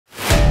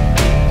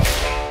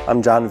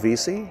I'm John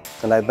Vesey,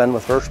 and I've been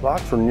with Hirschbach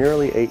for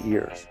nearly 8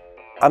 years.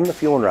 I'm the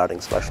fuel and routing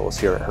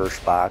specialist here at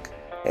Hirschbach,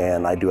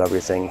 and I do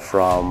everything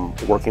from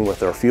working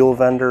with our fuel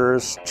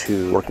vendors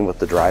to working with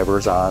the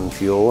drivers on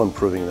fuel,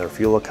 improving their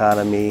fuel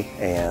economy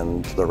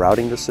and the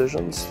routing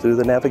decisions through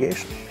the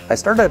navigation. I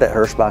started at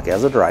Hirschbach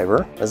as a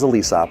driver, as a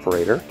lease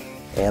operator,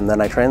 and then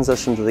I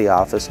transitioned to the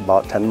office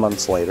about 10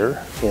 months later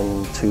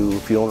into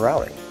fuel and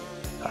routing.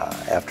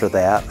 After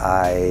that,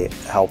 I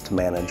helped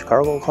manage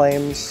cargo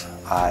claims.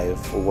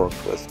 I've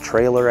worked with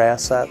trailer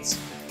assets.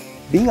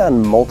 Being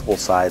on multiple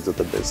sides of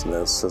the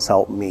business has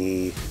helped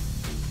me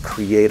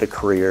create a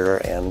career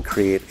and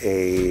create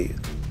a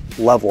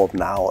level of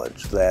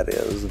knowledge that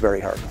is very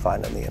hard to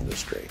find in the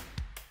industry.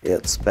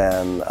 It's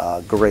been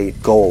a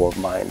great goal of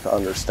mine to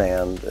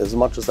understand as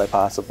much as I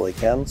possibly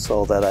can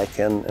so that I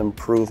can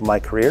improve my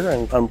career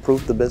and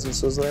improve the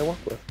businesses that I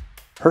work with.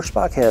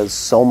 Hirschbach has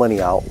so many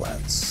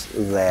outlets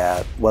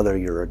that whether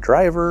you're a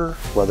driver,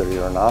 whether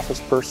you're an office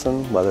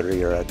person, whether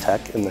you're a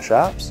tech in the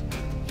shops,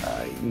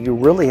 you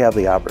really have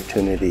the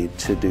opportunity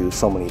to do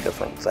so many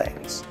different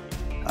things.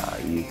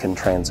 You can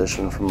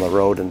transition from the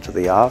road into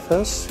the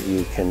office,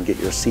 you can get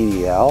your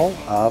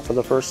CDL for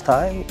the first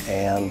time,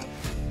 and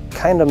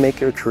kind of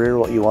make your career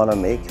what you want to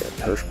make it.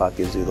 Hirschbach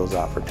gives you those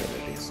opportunities.